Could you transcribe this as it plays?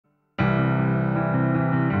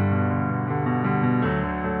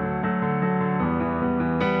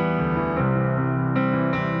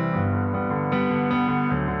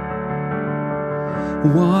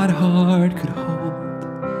What heart could hold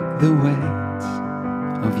the weight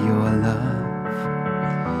of your love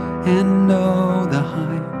and know the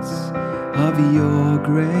heights of your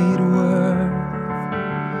great worth?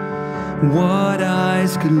 What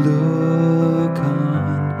eyes could look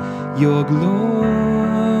on your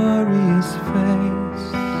glorious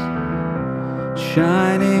face,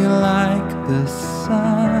 shining like the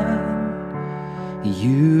sun?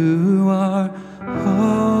 You are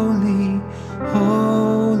holy,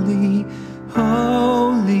 holy,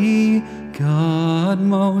 holy, God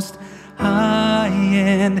most high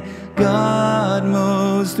and God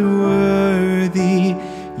most worthy.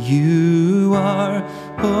 You are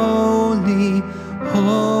holy,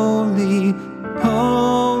 holy,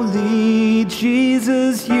 holy.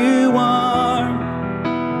 Jesus, you are.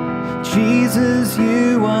 Jesus,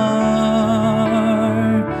 you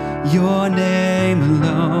are. Your name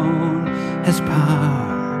alone has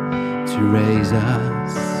power to raise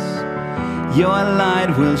us. Your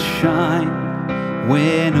light will shine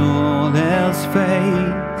when all else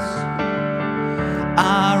fades.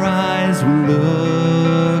 Our eyes will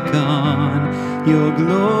look on your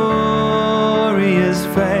glorious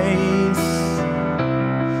face,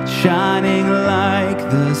 shining like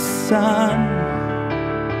the sun.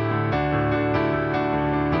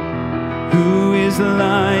 Who is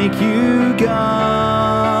like you,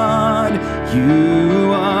 God?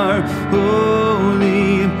 You are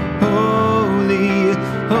holy, holy,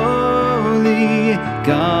 holy,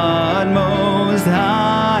 God most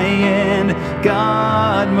high and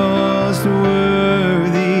God most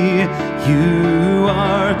worthy. You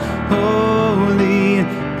are holy,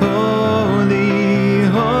 holy,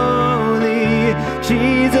 holy.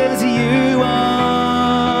 Jesus, you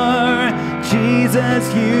are.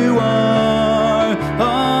 Jesus, you are.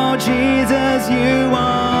 Oh, Jesus, you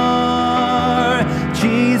are.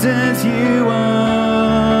 Jesus, you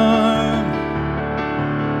are.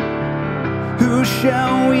 Who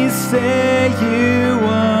shall we say you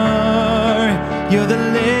are? You're the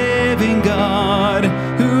living God.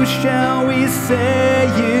 Who shall we say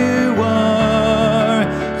you are?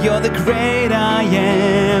 You're the great I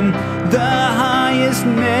am, the highest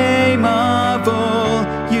name of all.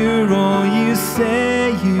 You're all you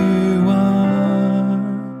say you are.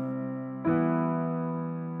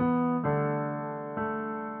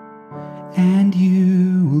 And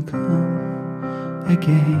you will come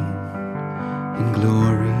again in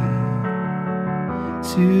glory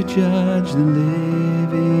to judge the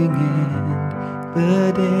living and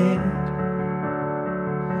the dead.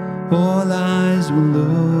 All eyes will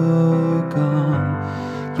look on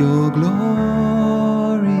your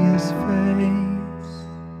glorious face,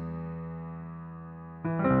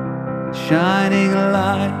 shining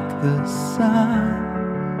like the sun.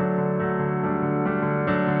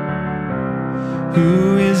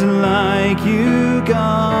 Who is like you,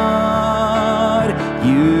 God?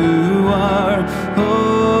 You are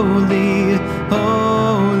holy,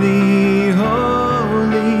 holy,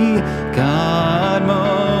 holy, God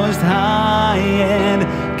most high and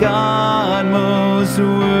God most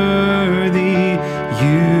worthy.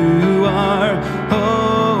 You are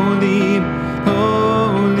holy,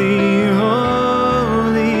 holy,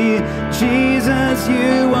 holy. Jesus,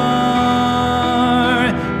 you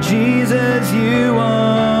are. Jesus, you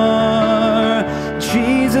are.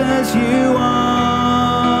 Jesus, you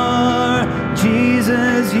are.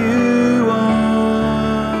 Jesus, you are.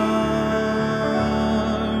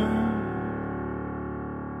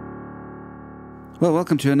 Well,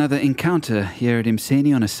 welcome to another encounter here at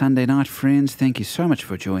Imseni on a Sunday night, friends. Thank you so much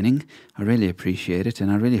for joining. I really appreciate it,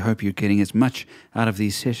 and I really hope you're getting as much out of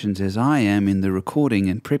these sessions as I am in the recording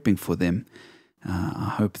and prepping for them.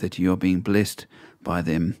 I hope that you're being blessed by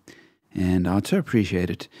them. And I'd so appreciate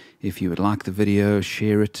it if you would like the video,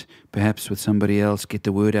 share it perhaps with somebody else, get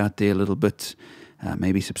the word out there a little bit,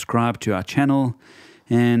 maybe subscribe to our channel.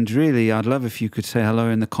 And really, I'd love if you could say hello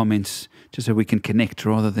in the comments, just so we can connect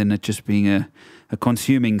rather than it just being a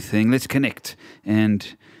consuming thing. Let's connect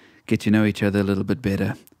and get to know each other a little bit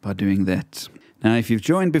better by doing that. Now, if you've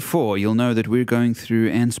joined before, you'll know that we're going through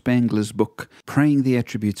Anne Spangler's book, Praying the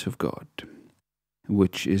Attributes of God,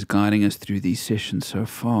 which is guiding us through these sessions so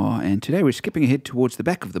far. And today we're skipping ahead towards the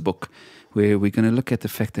back of the book, where we're going to look at the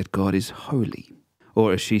fact that God is holy.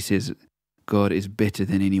 Or as she says, God is better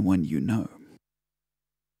than anyone you know.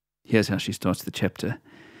 Here's how she starts the chapter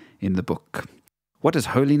in the book. What does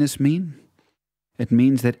holiness mean? It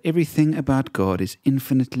means that everything about God is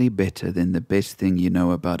infinitely better than the best thing you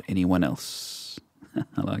know about anyone else.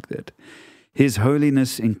 I like that. His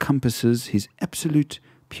holiness encompasses His absolute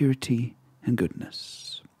purity and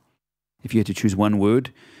goodness. If you had to choose one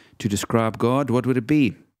word to describe God, what would it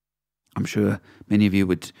be? I'm sure many of you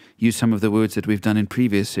would use some of the words that we've done in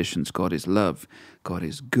previous sessions. God is love. God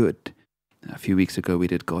is good. A few weeks ago we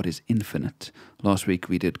did God is infinite. Last week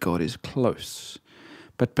we did God is close.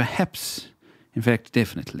 But perhaps, in fact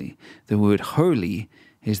definitely, the word holy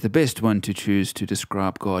is the best one to choose to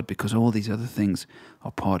describe God, because all these other things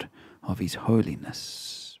are part of His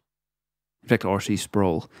holiness. In fact, R.C.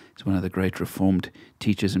 Sproul is one of the great Reformed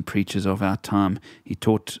teachers and preachers of our time. He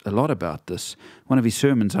taught a lot about this. One of his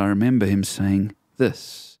sermons, I remember him saying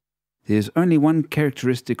this: there's only one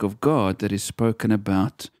characteristic of God that is spoken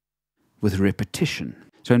about with repetition.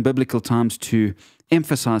 So in biblical times, to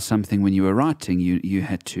emphasize something when you were writing, you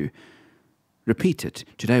had to repeat it.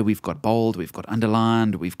 Today we've got bold, we've got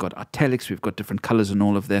underlined, we've got italics, we've got different colors and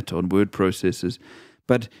all of that on word processors.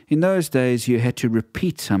 But in those days you had to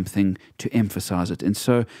repeat something to emphasize it. And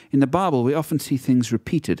so in the Bible we often see things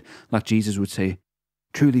repeated, like Jesus would say,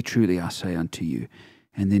 "Truly, truly, I say unto you."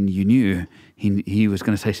 And then you knew he was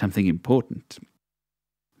going to say something important.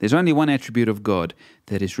 There's only one attribute of God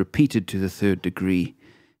that is repeated to the third degree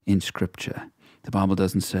in Scripture. The Bible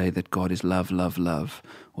doesn't say that God is love, love, love,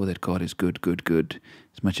 or that God is good, good, good,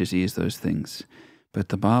 as much as He is those things. But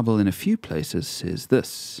the Bible in a few places says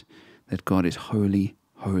this, that God is holy,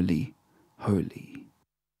 holy, holy,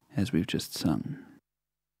 as we've just sung.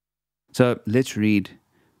 So let's read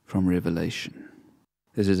from Revelation.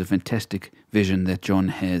 This is a fantastic vision that John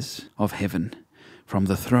has of heaven. From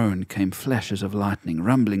the throne came flashes of lightning,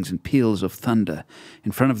 rumblings and peals of thunder.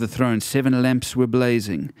 In front of the throne 7 lamps were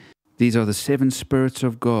blazing. These are the 7 spirits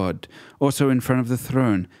of God. Also in front of the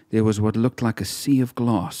throne there was what looked like a sea of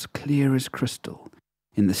glass, clear as crystal.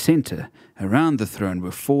 In the center, around the throne,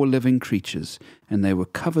 were 4 living creatures, and they were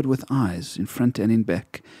covered with eyes in front and in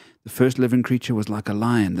back. The first living creature was like a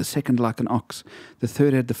lion, the second like an ox, the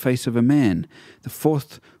third had the face of a man, the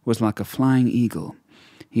fourth was like a flying eagle.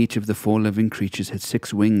 Each of the 4 living creatures had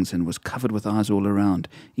 6 wings and was covered with eyes all around,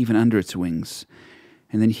 even under its wings.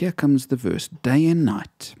 And then here comes the verse, day and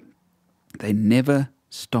night they never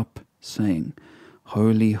stop saying,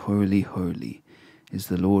 "Holy, holy, holy is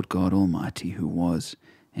the Lord God Almighty, who was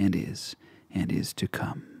and is to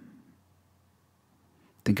come."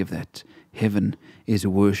 Think of that. Heaven is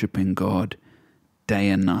worshiping God day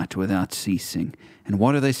and night without ceasing. And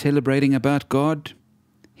what are they celebrating about God?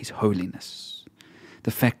 His holiness.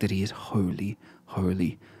 The fact that He is holy,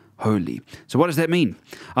 holy, holy. So what does that mean?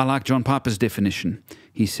 I like John Piper's definition.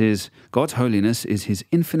 He says, God's holiness is His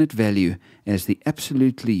infinite value as the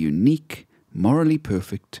absolutely unique, morally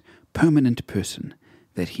perfect, permanent person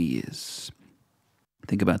that He is.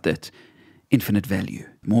 Think about that. Infinite value,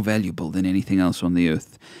 more valuable than anything else on the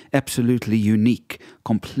earth. Absolutely unique,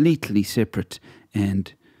 completely separate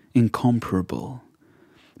and incomparable.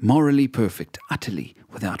 Morally perfect, utterly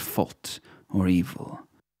without fault or evil.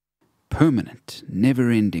 Permanent,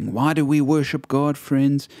 never-ending. Why do we worship God,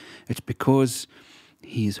 friends? It's because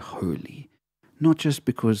He is holy. Not just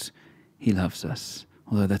because He loves us,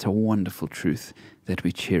 although that's a wonderful truth that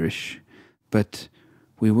we cherish, but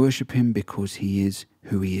we worship Him because He is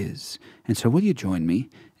who He is. And so will you join me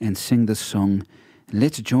and sing this song?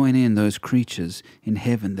 Let's join in those creatures in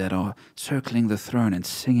heaven that are circling the throne and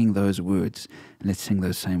singing those words. And let's sing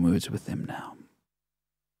those same words with them now.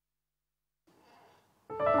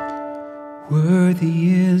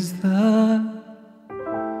 Worthy is the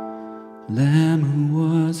Lamb who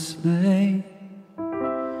was slain.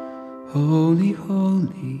 Holy,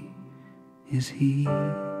 holy is He.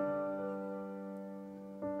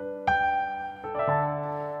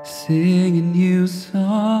 Sing a new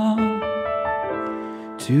song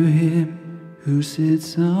to Him who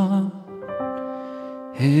sits on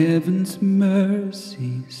heaven's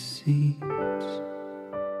mercy seat.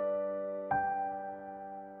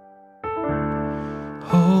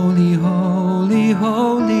 Holy, holy,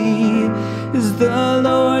 holy is the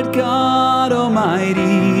Lord God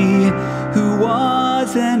Almighty, who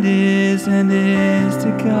was and is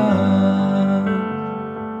to come.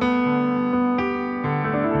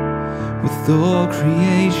 With all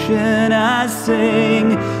creation I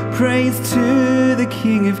sing praise to the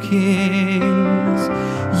King of Kings.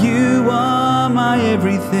 You are my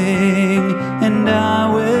everything, and I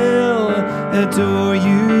will adore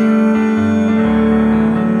You.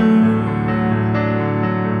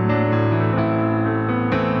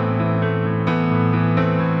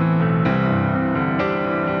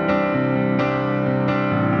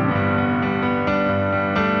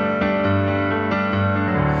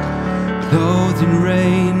 Clothed in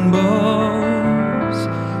rainbows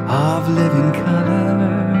of living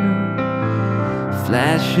color,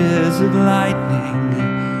 flashes of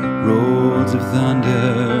lightning, rolls of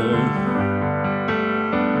thunder.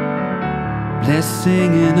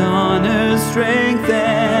 Blessing and honor, strength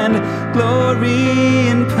and glory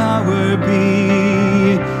and power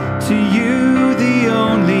be to you, the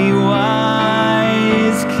only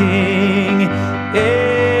wise King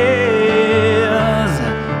is.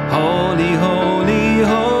 Holy, holy,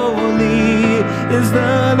 holy is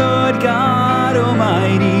the Lord God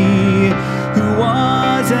Almighty, who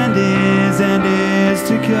was and is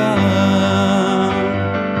to come.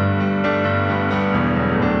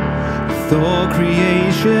 With all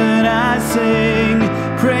creation I sing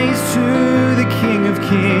praise to the King of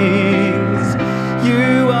Kings.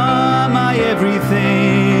 You are my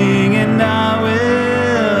everything, and I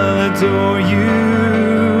will adore you.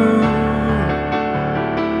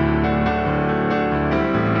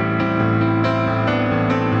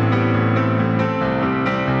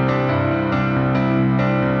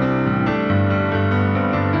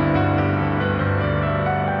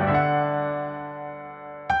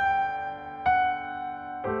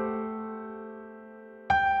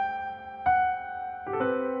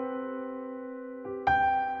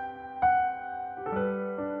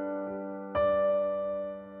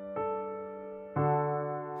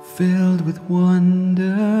 Filled with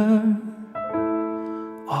wonder,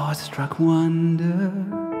 awestruck wonder,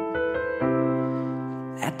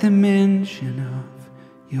 at the mention of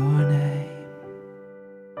your name.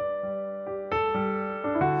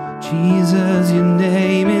 Jesus, your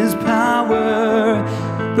name is power,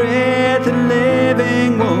 breath and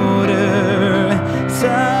living water,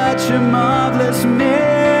 such a marvelous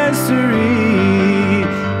mystery.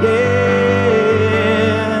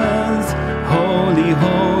 Yes, holy,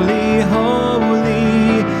 holy,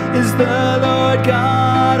 holy is the Lord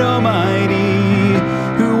God Almighty,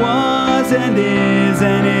 who was and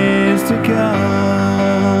is to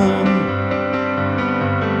come.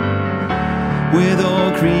 With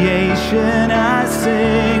all creation I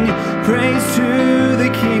sing praise to the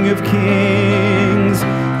King of Kings.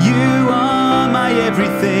 You are my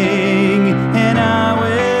everything, and I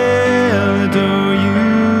will adore you.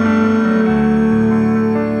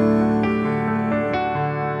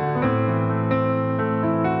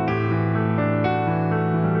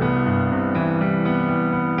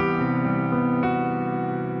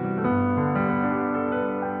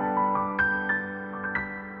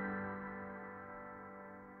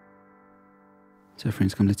 So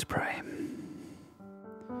friends, come, let's pray.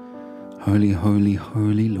 Holy, holy,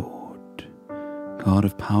 holy Lord, God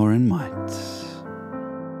of power and might,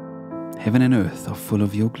 heaven and earth are full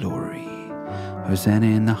of your glory. Hosanna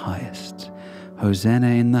in the highest. Hosanna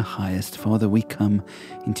in the highest. Father, we come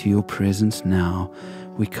into your presence now.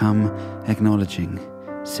 We come acknowledging,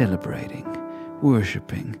 celebrating,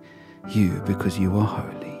 worshipping you because you are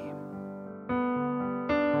holy.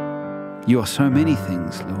 You are so many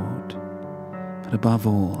things, Lord. But above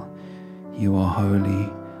all, you are holy,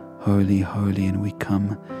 holy, holy, and we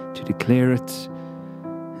come to declare it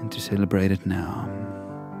and to celebrate it now.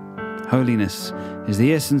 Holiness is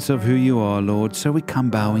the essence of who you are, Lord, so we come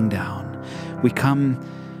bowing down. We come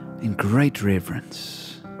in great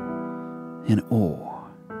reverence, in awe,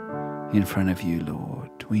 in front of you,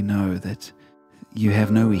 Lord. We know that you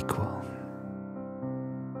have no equal.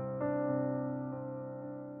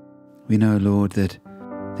 We know, Lord, that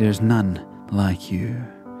there is none like you,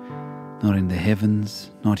 not in the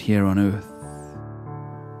heavens, not here on earth.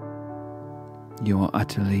 You are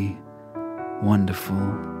utterly wonderful,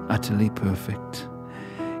 utterly perfect.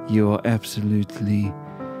 You are absolutely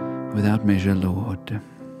without measure, Lord.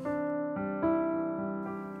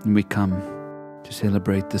 And we come to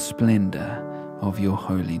celebrate the splendor of your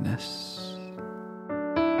holiness.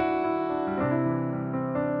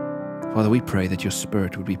 Father, we pray that your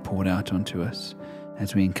Spirit would be poured out onto us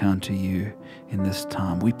as we encounter you in this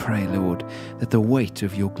time. We pray, Lord, that the weight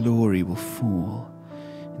of your glory will fall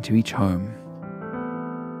into each home,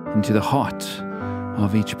 into the heart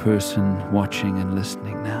of each person watching and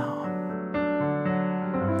listening now.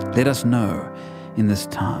 Let us know in this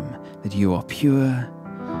time that you are pure,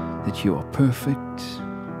 that you are perfect,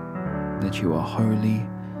 that you are holy,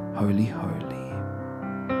 holy, holy.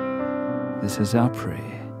 This is our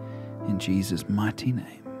prayer in Jesus' mighty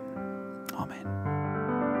name. Amen.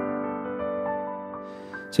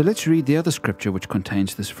 So let's read the other scripture which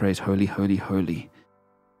contains this phrase, holy, holy, holy.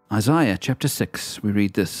 Isaiah chapter 6, we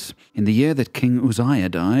read this. In the year that King Uzziah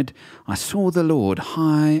died, I saw the Lord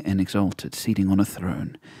high and exalted, seating on a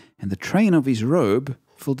throne, and the train of his robe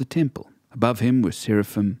filled the temple. Above him were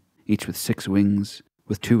seraphim, each with 6 wings.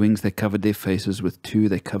 With 2 wings they covered their faces, with 2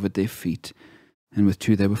 they covered their feet, and with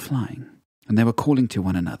 2 they were flying. And they were calling to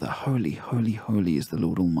one another, Holy, holy, holy is the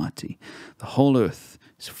Lord Almighty. The whole earth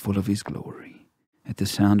is full of his glory. At the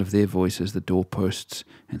sound of their voices, the doorposts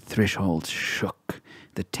and thresholds shook.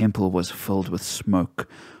 The temple was filled with smoke.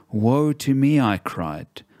 Woe to me, I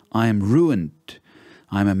cried. I am ruined.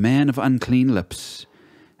 I am a man of unclean lips,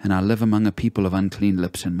 and I live among a people of unclean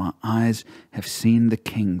lips, and my eyes have seen the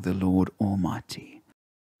King, the Lord Almighty.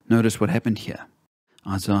 Notice what happened here.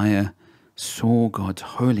 Isaiah saw God's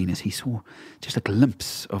holiness. He saw just a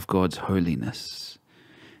glimpse of God's holiness.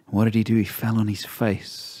 What did he do? He fell on his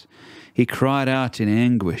face. He cried out in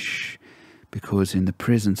anguish, because in the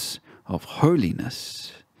presence of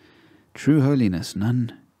holiness, true holiness,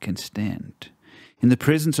 none can stand. In the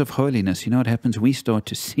presence of holiness, you know what happens? We start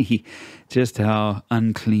to see just how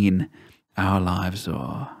unclean our lives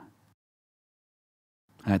are.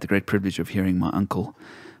 I had the great privilege of hearing my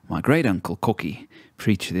great uncle, Koki,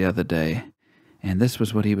 preach the other day. And this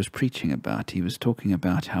was what he was preaching about. He was talking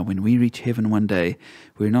about how when we reach heaven one day,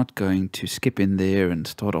 we're not going to skip in there and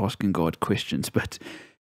start asking God questions, but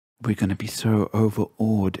we're going to be so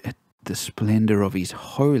overawed at the splendor of His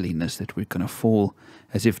holiness that we're going to fall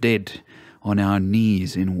as if dead on our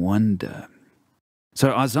knees in wonder.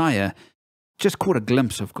 So Isaiah just caught a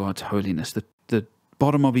glimpse of God's holiness. The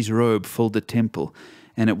bottom of his robe filled the temple,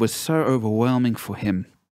 and it was so overwhelming for him.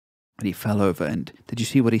 And he fell over, and did you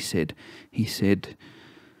see what he said? He said,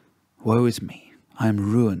 woe is me, I am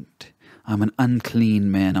ruined. I'm an unclean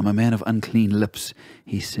man. I'm a man of unclean lips,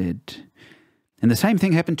 he said. And the same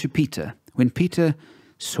thing happened to Peter. When Peter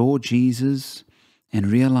saw Jesus and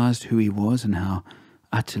realized who he was and how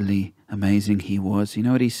utterly amazing he was, you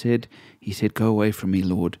know what he said? He said, go away from me,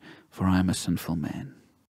 Lord, for I am a sinful man.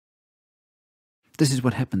 This is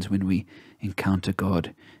what happens when we encounter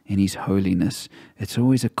God in His holiness. It's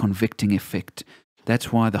always a convicting effect.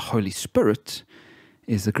 That's why the Holy Spirit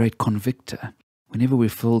is the great convictor. Whenever we're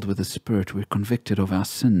filled with the Spirit, we're convicted of our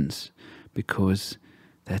sins, because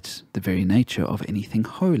that's the very nature of anything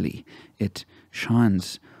holy. It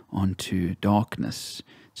shines onto darkness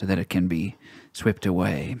so that it can be swept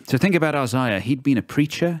away. So think about Isaiah. He'd been a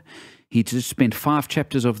preacher. He'd just spent 5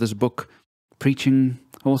 chapters of this book preaching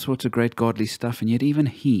all sorts of great godly stuff, and yet even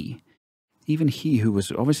he who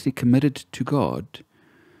was obviously committed to God,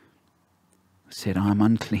 said, I'm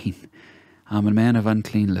unclean. I'm a man of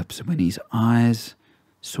unclean lips. When his eyes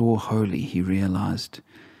saw holy, he realized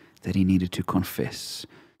that he needed to confess.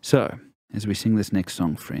 So, as we sing this next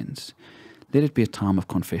song, friends, let it be a time of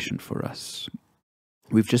confession for us.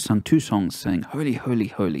 We've just sung 2 songs saying, holy, holy,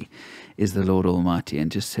 holy is the Lord Almighty,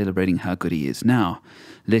 and just celebrating how good He is. Now,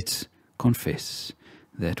 let's confess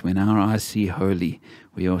that when our eyes see holy,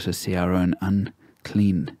 we also see our own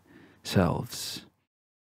unclean selves.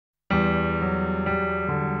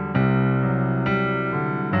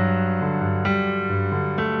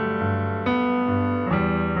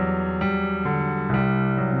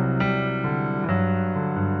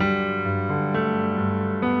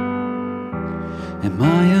 Am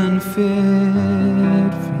I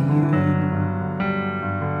unfit for you?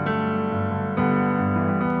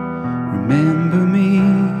 Remember me,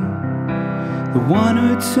 the one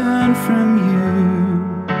who turned from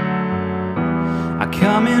you. I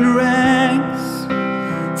come in rags,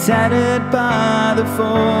 tattered by the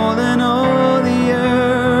fall and all the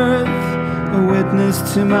earth, a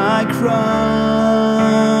witness to my crime.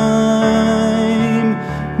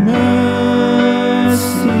 Mercy,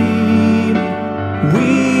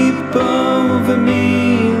 weep over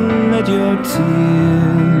me, let your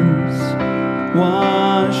tears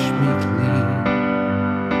wash me clean.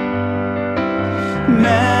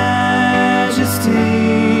 Majesty,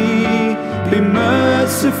 be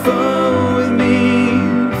merciful with me,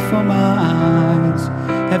 for my eyes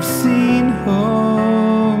have seen holy.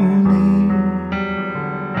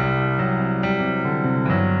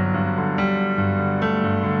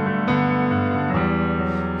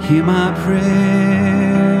 Hear my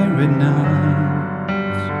prayer at night.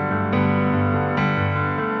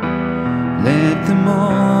 Let the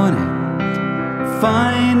morning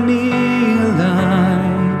find me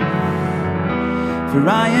alive, for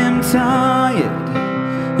I am tired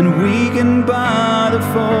and weakened by the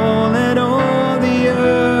fall, and all the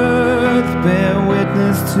earth bear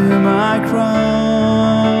witness to my cry.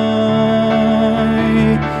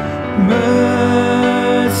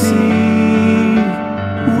 Mercy,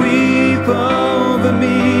 weep over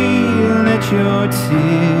me, let your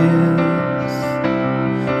tears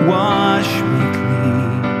wash me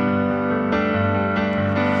clean.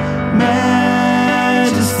 Majesty,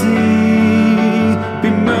 be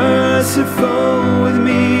merciful with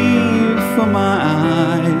me, for my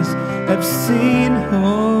eyes have seen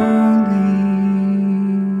holy.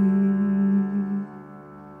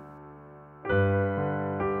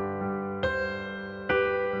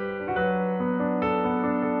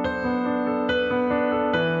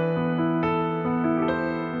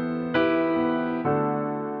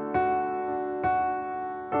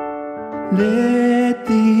 Let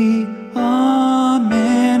the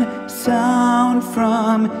Amen sound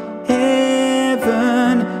from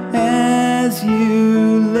heaven as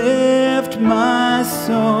you lift my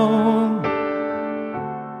soul.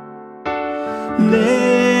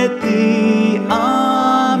 Let the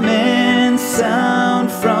Amen sound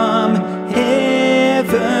from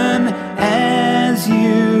heaven as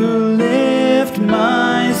you lift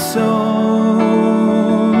my soul.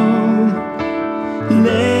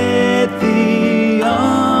 Let the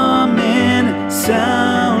Amen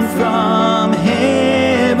sound from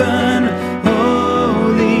heaven.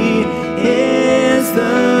 Holy is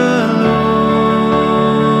the Lord.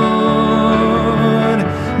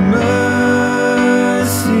 Mercy,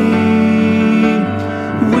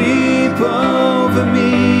 weep over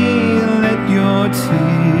me. Let your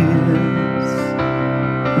tears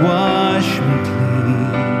wash me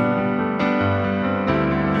clean.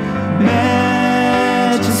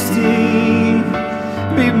 Majesty,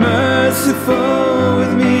 be merciful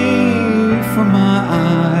with me, for my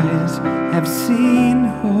eyes have seen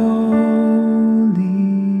holy.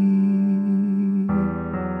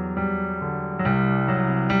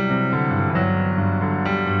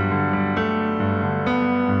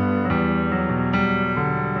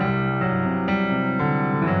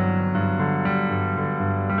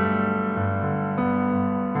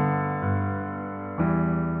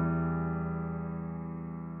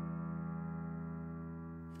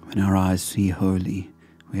 When our eyes see holy,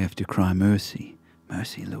 we have to cry, mercy,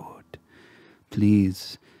 mercy, Lord.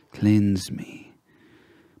 Please cleanse me.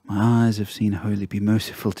 My eyes have seen holy. Be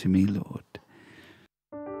merciful to me, Lord.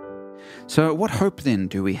 So what hope then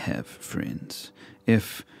do we have, friends,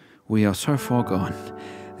 if we are so far gone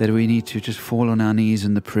that we need to just fall on our knees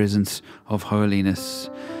in the presence of holiness?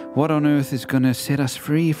 What on earth is going to set us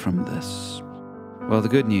free from this? Well, the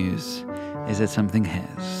good news is that something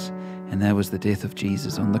has. And that was the death of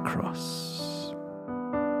Jesus on the cross.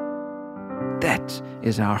 That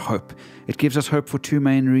is our hope. It gives us hope for two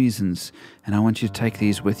main reasons, and I want you to take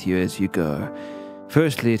these with you as you go.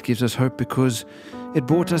 Firstly, it gives us hope because it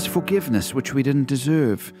brought us forgiveness, which we didn't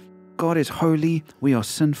deserve. God is holy, we are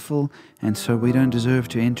sinful, and so we don't deserve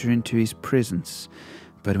to enter into His presence.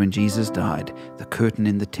 But when Jesus died, the curtain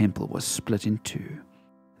in the temple was split in two.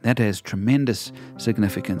 That has tremendous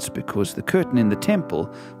significance because the curtain in the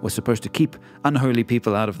temple was supposed to keep unholy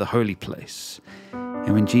people out of the holy place.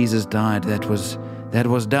 And when Jesus died, that was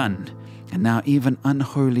done. And now even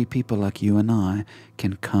unholy people like you and I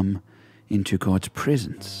can come into God's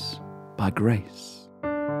presence by grace.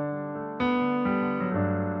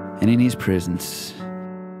 And in His presence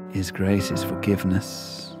is grace, is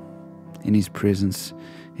forgiveness. In His presence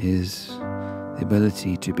is the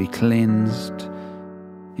ability to be cleansed.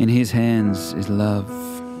 In His hands is love.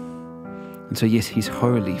 And so yes, He's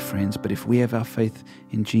holy, friends, but if we have our faith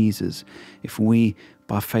in Jesus, if we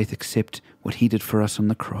by faith accept what He did for us on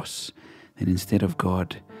the cross, then instead of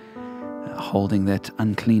God holding that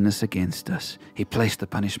uncleanness against us, He placed the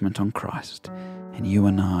punishment on Christ, and you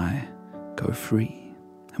and I go free.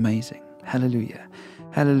 Amazing. Hallelujah.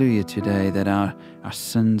 Hallelujah today that our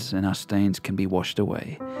sins and our stains can be washed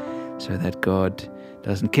away so that God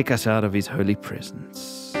doesn't kick us out of His holy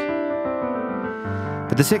presence.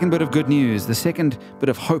 But the second bit of good news, the second bit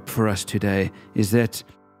of hope for us today is that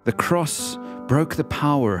the cross broke the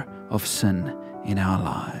power of sin in our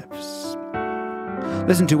lives.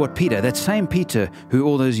 Listen to what Peter, that same Peter who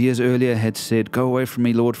all those years earlier had said, "Go away from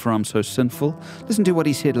me, Lord, for I'm so sinful." Listen to what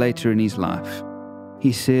he said later in his life.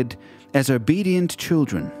 He said, "As obedient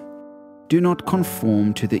children, do not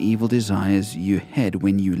conform to the evil desires you had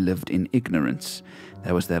when you lived in ignorance."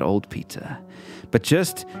 That was that old Peter. "But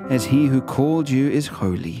just as He who called you is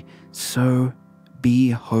holy, so be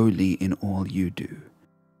holy in all you do.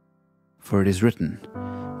 For it is written,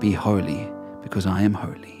 'Be holy, because I am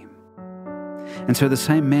holy.'" And so the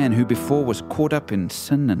same man who before was caught up in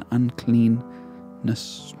sin and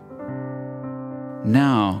uncleanness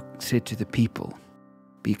now said to the people,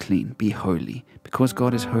 "Be clean, be holy. Because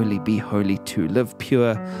God is holy, be holy too. Live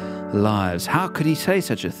pure lives." How could he say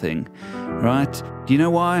such a thing? Right? Do you know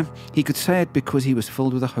why? He could say it because he was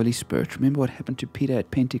filled with the Holy Spirit. Remember what happened to Peter at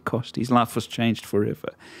Pentecost? His life was changed forever.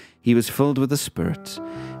 He was filled with the Spirit,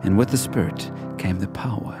 and with the Spirit came the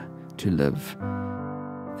power to live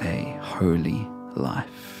a holy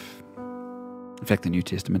life. In fact, the New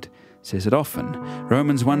Testament says it often.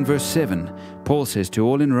 Romans 1 verse 7, Paul says, "To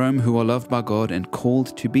all in Rome who are loved by God and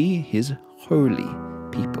called to be His holy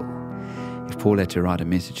people." If Paul had to write a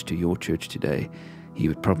message to your church today, he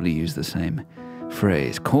would probably use the same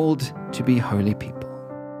phrase, called to be holy people.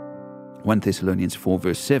 1 Thessalonians 4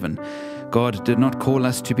 verse 7, God did not call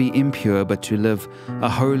us to be impure, but to live a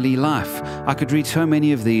holy life. I could read so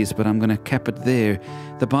many of these, but I'm going to cap it there.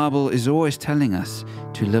 The Bible is always telling us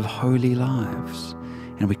to live holy lives.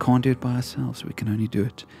 And we can't do it by ourselves. We can only do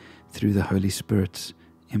it through the Holy Spirit's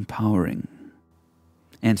empowering.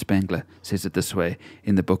 Anne Spangler says it this way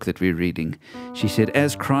in the book that we're reading. She said,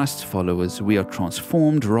 as Christ's followers, we are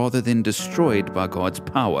transformed rather than destroyed by God's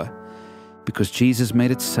power, because Jesus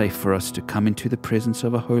made it safe for us to come into the presence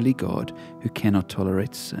of a holy God who cannot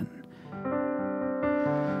tolerate sin.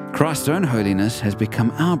 Christ's own holiness has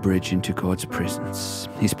become our bridge into God's presence.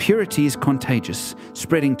 His purity is contagious,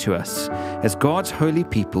 spreading to us. As God's holy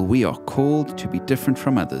people, we are called to be different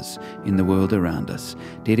from others in the world around us,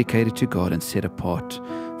 dedicated to God and set apart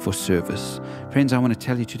for service. Friends, I want to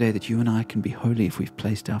tell you today that you and I can be holy if we've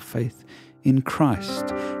placed our faith in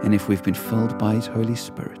Christ and if we've been filled by His Holy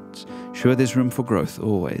Spirit. Sure, there's room for growth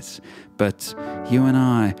always, but you and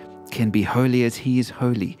I can be holy as He is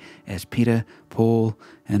holy, as Peter, Paul,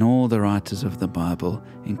 and all the writers of the Bible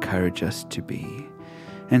encourage us to be.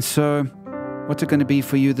 And so, what's it going to be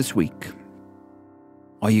for you this week?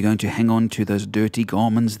 Are you going to hang on to those dirty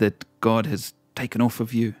garments that God has taken off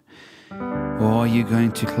of you? Or are you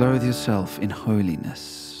going to clothe yourself in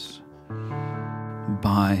holiness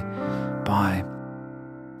by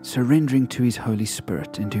surrendering to His Holy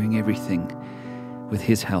Spirit and doing everything with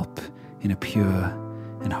His help in a pure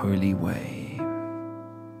and holy way?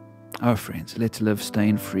 Oh, friends, let's live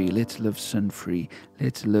stain-free, let's live sin-free,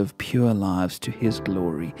 let's live pure lives to His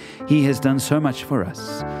glory. He has done so much for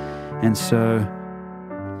us, and so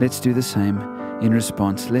let's do the same in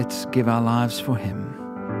response. Let's give our lives for Him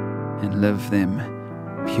and live them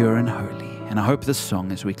pure and holy. And I hope this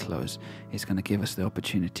song, as we close, is going to give us the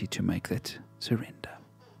opportunity to make that surrender.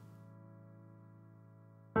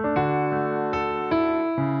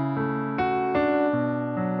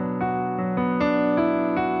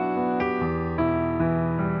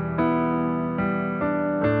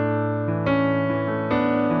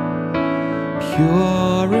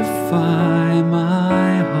 Purify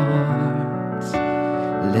my heart,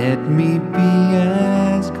 let me be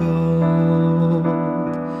as gold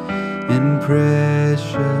and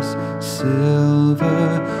precious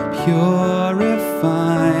silver.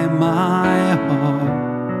 Purify my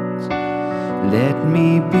heart, let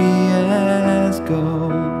me be as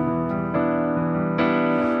gold,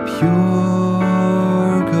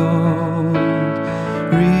 pure gold,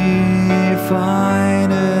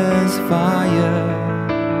 refine as fire.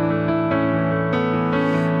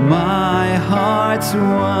 My heart's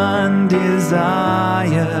one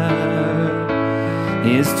desire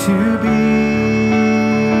is to be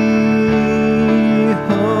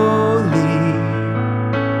holy,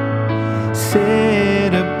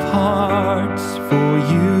 set apart for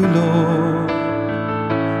you, Lord.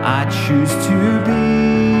 I choose to be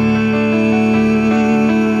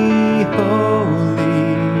holy,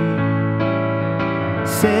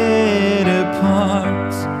 set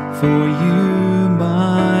apart for you,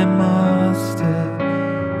 my Master,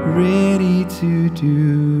 ready to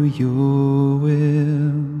do your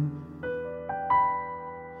will.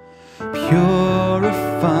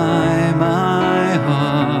 Purify my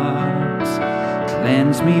heart,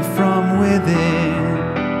 cleanse me from within,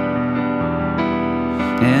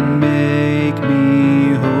 and make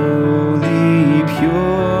me holy.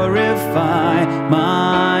 Purify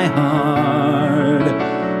my heart,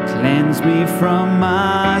 cleanse me from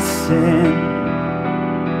my sin,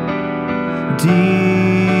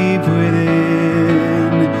 deep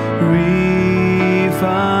within,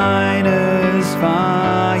 refine as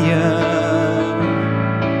fire.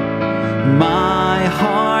 My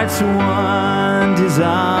heart's one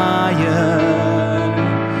desire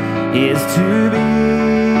is to be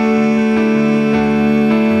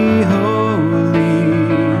holy,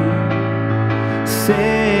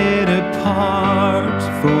 set apart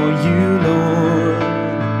for you, Lord.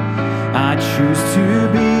 I choose to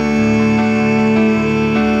be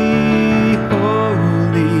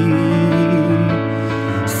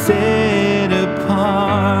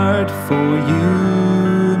for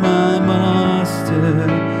you, my Master,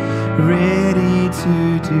 ready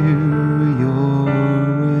to do your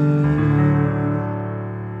will.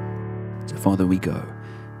 So, Father, we go,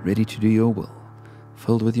 ready to do your will,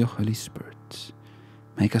 filled with your Holy Spirit.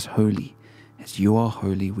 Make us holy as you are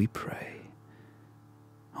holy, we pray.